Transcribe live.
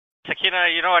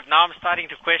Sakina, you know what? Now I'm starting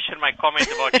to question my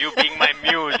comment about you being my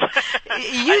muse.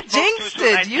 You jinxed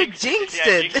it. You jinxed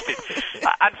it.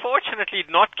 Unfortunately,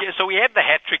 not. So we had the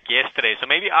hat trick yesterday. So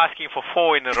maybe asking for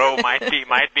 4 in a row might be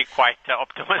quite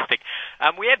optimistic.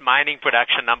 We had mining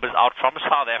production numbers out from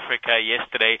South Africa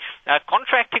yesterday,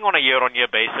 contracting on a year-on-year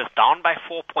basis, down by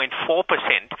 4.4%,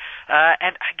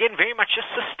 and again, very much just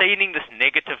sustaining this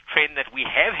negative trend that we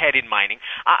have had in mining.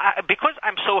 Because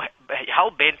I'm so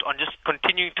hell-bent on just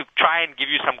continuing to try and give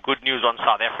you some good news on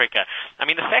South Africa. I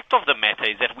mean, the fact of the matter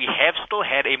is that we have still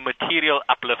had a material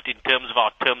uplift in terms of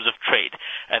our terms of trade.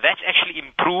 That's actually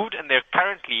improved, and they're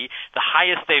currently the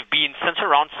highest they've been since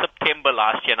around September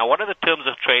last year. Now, what are the terms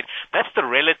of trade? That's the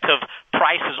relative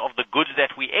prices of the goods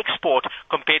that we export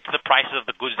compared to the prices of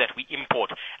the goods that we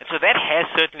import. And so that has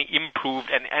certainly improved,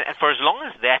 and for as long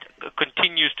as that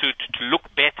continues to look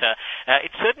better,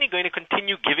 it's certainly going to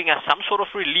continue giving us some sort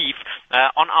of relief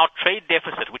on our trade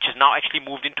deficit, which is now actually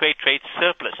moved into a trade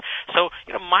surplus. So,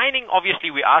 mining,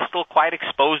 obviously, we are still quite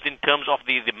exposed in terms of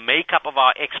the makeup of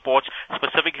our exports,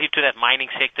 specifically to that mining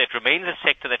sector. It remains a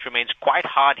sector that remains quite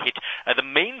hard hit. The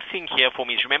main thing here for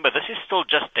me is, remember, this is still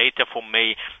just data for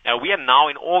May. We are now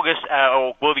in August,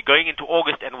 or we'll be going into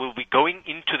August, and we'll be going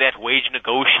into that wage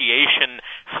negotiation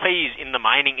phase in the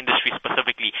mining industry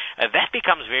specifically. That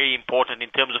becomes very important in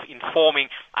terms of informing,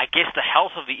 I guess, the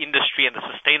health of the industry and the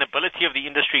sustainability of the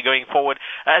industry going forward,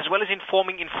 as well as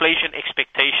informing inflation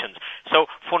expectations. So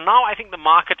for now, I think the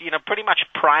market, pretty much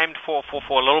primed for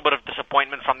a little bit of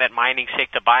disappointment from that mining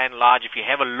sector by and large. If you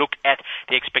have a look at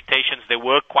the expectations, they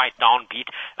were quite downbeat.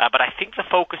 But I think the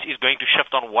focus is going to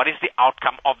shift on what is the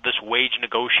outcome of this wage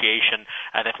negotiation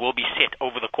that will be set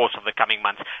over the course of the coming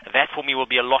months. That, for me, will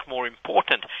be a lot more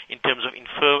important in terms of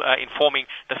informing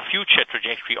the future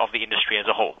trajectory of the industry as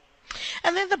a whole.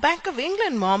 And then the Bank of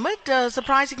England, Mohammed,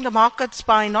 surprising the markets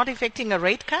by not effecting a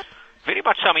rate cut? Very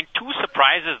much so. I mean, 2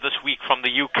 surprises this week from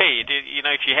the UK.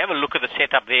 If you have a look at the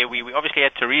setup there, we obviously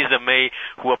had Theresa May,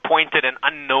 who appointed an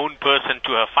unknown person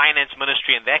to her finance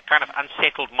ministry, and that kind of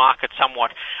unsettled market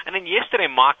somewhat. And then yesterday,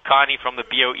 Mark Carney from the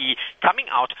BOE coming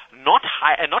out, not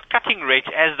cutting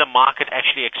rates as the market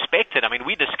actually expected. I mean,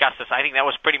 we discussed this. I think that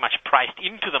was pretty much priced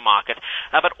into the market,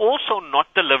 but also not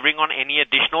delivering on any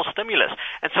additional stimulus.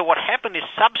 And so what happened is,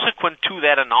 subsequent to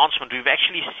that announcement, we've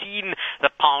actually seen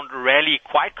the pound rally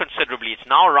quite considerably. It's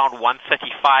now around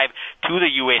 135 to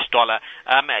the US dollar.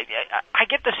 I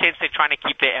get the sense they're trying to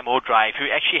keep their MO dry. If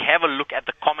you actually have a look at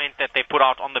the comment that they put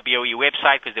out on the BOE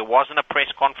website, because there wasn't a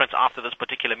press conference after this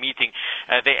particular meeting,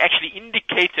 they actually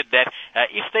indicated that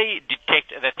if they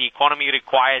detect that the economy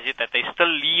requires it, that they still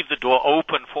leave the door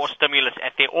open for stimulus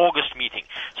at their August meeting.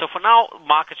 So for now,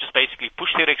 markets just basically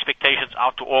push their expectations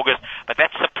out to August, but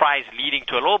that surprise leading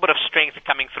to a little bit of strength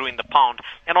coming through in the pound,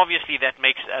 and obviously that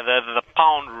makes the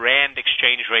pound-rand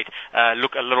exchange rate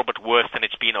look a little bit worse than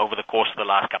it's been over the course of the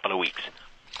last couple of weeks.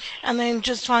 And then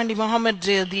just finally, Mohammed,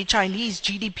 the Chinese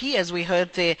GDP, as we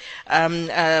heard there,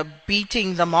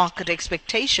 beating the market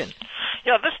expectation.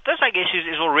 Yeah, this I guess,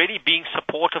 is already being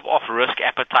supportive of risk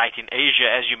appetite in Asia,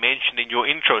 as you mentioned in your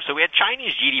intro. So we had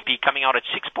Chinese GDP coming out at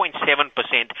 6.7%.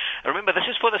 Remember, this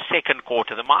is for the second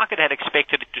quarter. The market had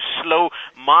expected it to slow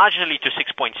marginally to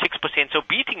 6.6%, so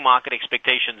beating market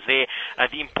expectations there.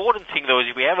 The important thing, though, is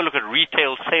if we have a look at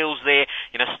retail sales there,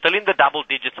 still in the double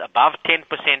digits, above 10%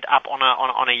 up on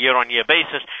a year-on-year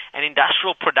basis, and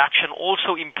industrial production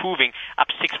also improving, up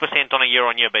 6% on a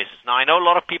year-on-year basis. Now, I know a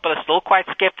lot of people are still quite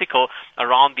skeptical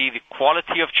around the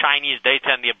quality of Chinese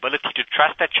data and the ability to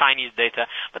trust that Chinese data,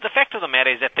 but the fact of the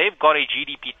matter is that they've got a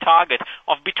GDP target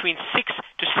of between 6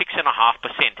 to 6.5%.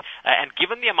 And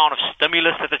given the amount of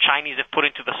stimulus that the Chinese have put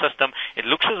into the system, it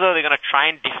looks as though they're going to try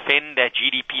and defend that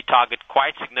GDP target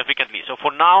quite significantly. So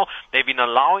for now, they've been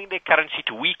allowing their currency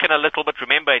to weaken a little bit.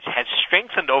 Remember, it has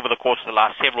strengthened over the course of the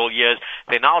last several years.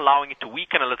 They're now allowing it to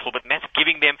weaken a little bit, and that's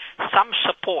giving them some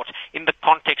support in the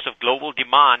context of global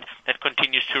demand that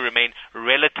continues to remain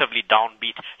relatively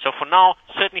downbeat. So for now,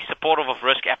 certainly supportive of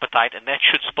risk appetite, and that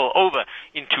should spill over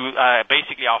into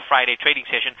basically our Friday trading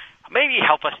session. Maybe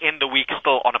help us end the week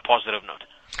still on a positive note.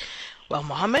 Well,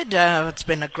 Mohammed, it's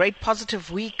been a great positive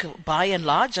week by and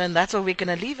large, and that's where we're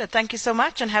going to leave it. Thank you so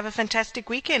much, and have a fantastic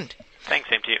weekend. Thanks,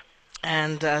 same to you.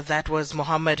 And that was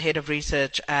Mohammed, Head of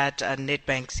Research at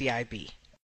Nedbank CIB.